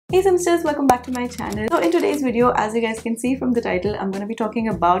Hey Simsters, welcome back to my channel. So in today's video, as you guys can see from the title, I'm going to be talking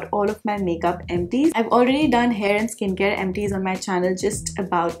about all of my makeup empties. I've already done hair and skincare empties on my channel just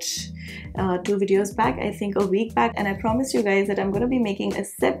about 2 videos back, I think a week back, and I promised you guys that I'm going to be making a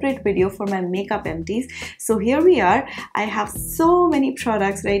separate video for my makeup empties. So here we are. I have so many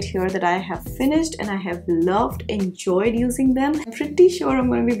products right here that I have finished and I have loved, enjoyed using them. I'm pretty sure I'm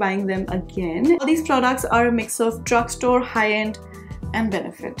going to be buying them again. All these products are a mix of Drugstore Highend and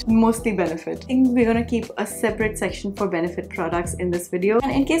Benefit, mostly Benefit. I think we're gonna keep a separate section for Benefit products in this video.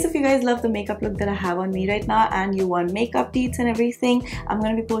 And in case if you guys love the makeup look that I have on me right now and you want makeup deets and everything, I'm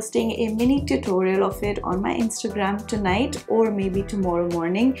gonna be posting a mini tutorial of it on my Instagram tonight or maybe tomorrow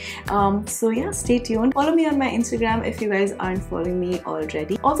morning. So yeah, stay tuned. Follow me on my Instagram if you guys aren't following me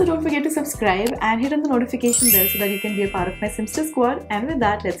already. Also, don't forget to subscribe and hit on the notification bell so that you can be a part of my Simster squad. And with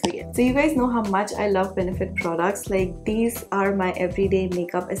that, let's begin. So you guys know how much I love Benefit products. Like, these are my everyday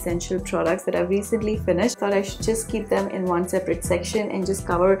makeup essential products that I've recently finished. Thought I should just keep them in one separate section and just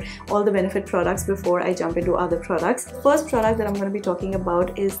cover all the Benefit products before I jump into other products. The first product that I'm going to be talking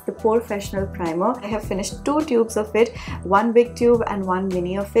about is the PORE primer. I have finished 2 tubes of it, 1 big tube and 1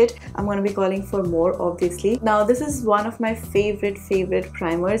 mini of it. I'm going to be calling for more, obviously. Now this is one of my favorite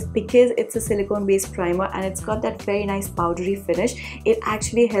primers because it's a silicone based primer and it's got that very nice powdery finish. It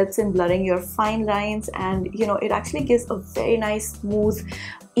actually helps in blurring your fine lines, and you know, it actually gives a very nice smooth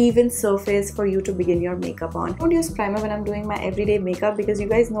even surface for you to begin your makeup on. I don't use primer when I'm doing my everyday makeup because you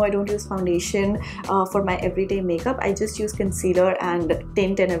guys know I don't use foundation for my everyday makeup. I just use concealer and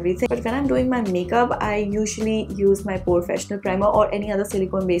tint and everything. But when I'm doing my makeup, I usually use my PORE primer or any other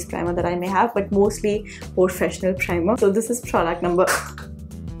silicone based primer that I may have, but mostly PORE primer. So this is product number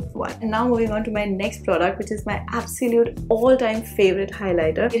 1. And now moving on to my next product, which is my absolute all-time favorite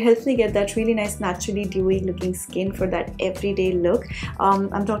highlighter. It helps me get that really nice naturally dewy looking skin for that everyday look.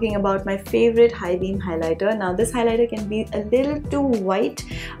 I'm talking about my favorite high beam highlighter. Now this highlighter can be a little too white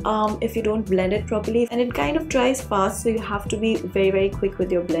if you don't blend it properly, and it kind of dries fast, so you have to be very quick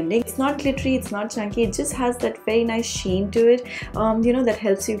with your blending. It's not glittery, it's not chunky, it just has that very nice sheen to it, you know, that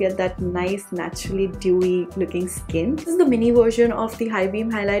helps you get that nice naturally dewy looking skin. This is the mini version of the high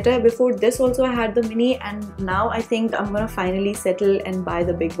beam highlighter. Before this also I had the mini, and now I think I'm gonna finally settle and buy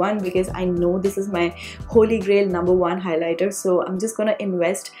the big one because I know this is my holy grail #1 highlighter. So I'm just gonna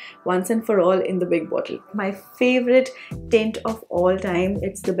invest once and for all in the big bottle. My favorite tint of all time,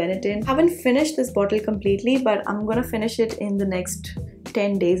 it's the BENETINT. I haven't finished this bottle completely, but I'm gonna finish it in the next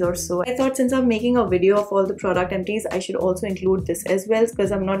 10 days or so. I thought since I'm making a video of all the product empties, I should also include this as well,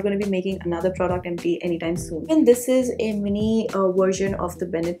 because I'm not going to be making another product empty anytime soon. And this is a mini version of the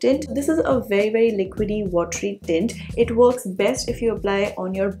BENETINT. This is a very liquidy, watery tint. It works best if you apply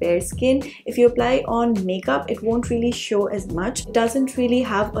on your bare skin. If you apply on makeup, it won't really show as much. It doesn't really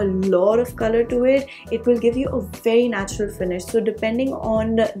have a lot of color to it. It will give you a very natural finish. So depending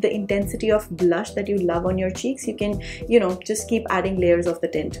on the intensity of blush that you love on your cheeks, you can, you know, just keep adding layers of the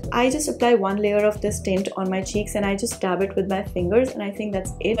tint. I just apply 1 layer of this tint on my cheeks and I just dab it with my fingers, and I think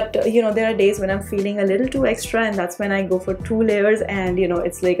that's it. But you know, there are days when I'm feeling a little too extra, and that's when I go for 2 layers, and you know,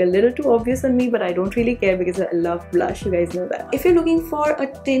 it's like a little too obvious on me, but I don't really care because I love blush. You guys know that. If you're looking for a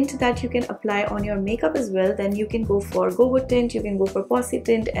tint that you can apply on your makeup as well, then you can go for Go Go tint, you can go for Posse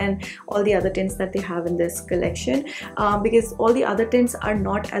tint, and all the other tints that they have in this collection, because all the other tints are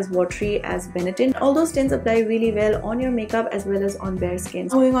not as watery as BENETINT. All those tints apply really well on your makeup as well as on bare skin.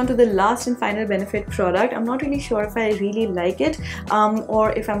 Moving on to the last and final Benefit product. I'm not really sure if I really like it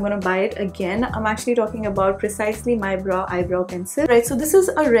or if I'm gonna buy it again. I'm actually talking about Precisely My Brow eyebrow pencil. Right, so this is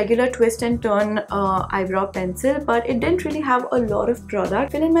a regular twist and turn eyebrow pencil, but it didn't really have a lot of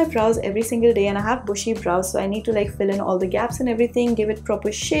product. Fill in my brows every single day, and I have bushy brows, so I need to like fill in all the gaps and everything, give it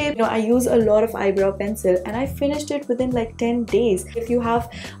proper shape. You know, I use a lot of eyebrow pencil, and I finished it within like 10 days. If you have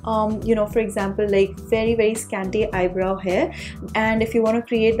you know, for example, like very scanty eyebrow hair, and if you want to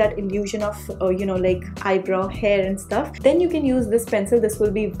create that illusion of you know, like eyebrow hair and stuff, then you can use this pencil. This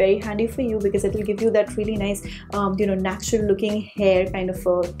will be very handy for you because it will give you that really nice you know, natural looking hair kind of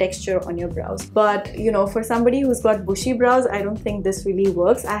a texture on your brows. But you know, for somebody who's got bushy brows, I don't think this really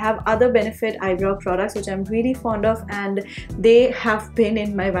works. I have other Benefit eyebrow products which I'm really fond of, and they have been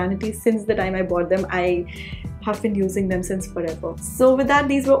in my vanity since the time I bought them. I have been using them since forever. So with that,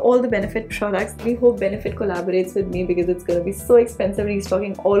 these were all the Benefit products. We hope Benefit collaborates with me because it's gonna be so expensive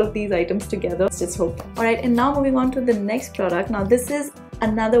restocking all of these items together. Let's just hope. Alright, and now moving on to the next product. Now this is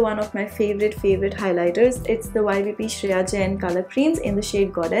another one of my favorite highlighters. It's the YBP SHREYA JAIN color creams in the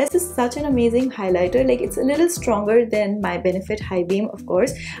shade Goddess. This is such an amazing highlighter. Like, it's a little stronger than my Benefit High Beam, of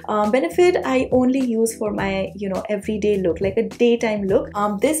course. Benefit I only use for my, you know, everyday look, like a daytime look.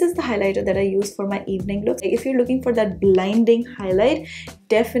 This is the highlighter that I use for my evening look. Like, if you're looking for that blinding highlight,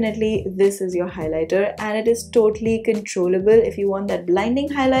 definitely this is your highlighter, and it is totally controllable. If you want that blinding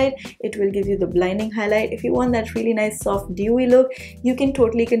highlight, it will give you the blinding highlight. If you want that really nice soft dewy look, you can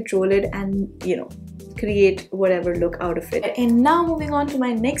totally control it and, you know, create whatever look out of it. And now moving on to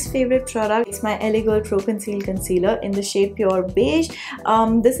my next favorite product. It's my LA Girl Pro Conceal Concealer in the shade Pure Beige.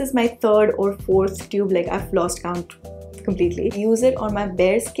 This is my third or fourth tube. Like, I've lost count completely. I use it on my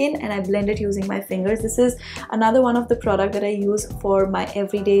bare skin and I blend it using my fingers. This is another one of the product that I use for my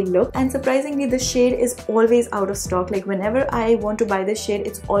everyday look, and surprisingly the shade is always out of stock. Like, whenever I want to buy this shade,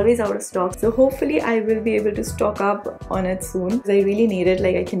 it's always out of stock. So hopefully I will be able to stock up on it soon, because I really need it.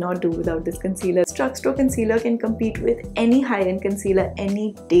 Like, I cannot do without this concealer. Drugstore concealer can compete with any high-end concealer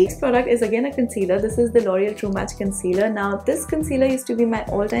any day. This product is again a concealer. This is the L'Oreal True Match Concealer. Now, this concealer used to be my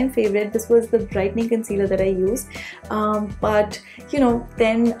all-time favorite. This was the brightening concealer that I used. But you know,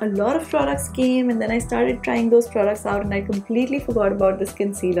 then a lot of products came, and then I started trying those products out and I completely forgot about this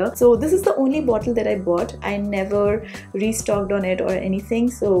concealer. So this is the only bottle that I bought. I never restocked on it or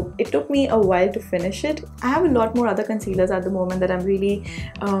anything, so it took me a while to finish it. I have a lot more other concealers at the moment that I'm really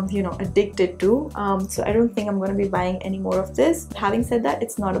you know, addicted to, so I don't think I'm going to be buying any more of this. Having said that,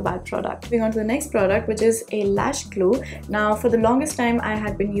 it's not a bad product. Moving on to the next product, which is a lash glue. Now, for the longest time I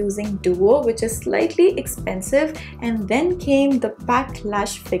had been using Duo, which is slightly expensive, and then came the Pack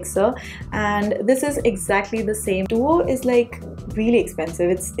Lash Fixer, and this is exactly the same. Duo is like really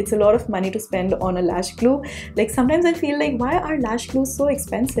expensive. It's a lot of money to spend on a lash glue. Like, sometimes I feel like, why are lash glues so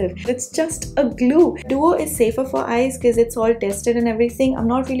expensive? It's just a glue. Duo is safer for eyes because it's all tested and everything. I'm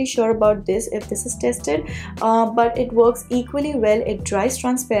not really sure about this, if this is tested, but it works equally well. It dries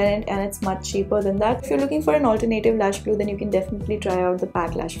transparent and it's much cheaper than that. If you're looking for an alternative lash glue, then you can definitely try out the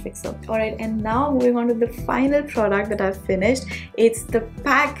Pack Lash Fixer. Alright, and now moving on to the final product that I've finished. It's the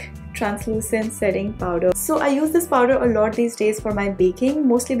Pack Translucent Setting Powder. So I use this powder a lot these days for my baking,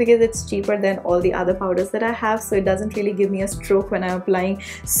 mostly because it's cheaper than all the other powders that I have, so it doesn't really give me a stroke when I'm applying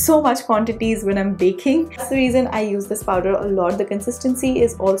so much quantities when I'm baking. That's the reason I use this powder a lot. The consistency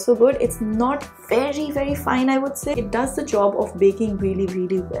is also good. It's not very fine, I would say. It does the job of baking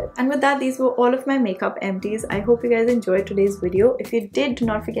really well. And with that, these were all of my makeup empties. I hope you guys enjoyed today's video. If you did, do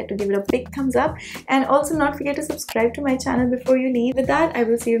not forget to give it a big thumbs up, and also not forget to subscribe to my channel before you leave. With that, I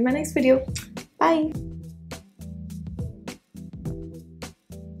will see you in my next video. Bye.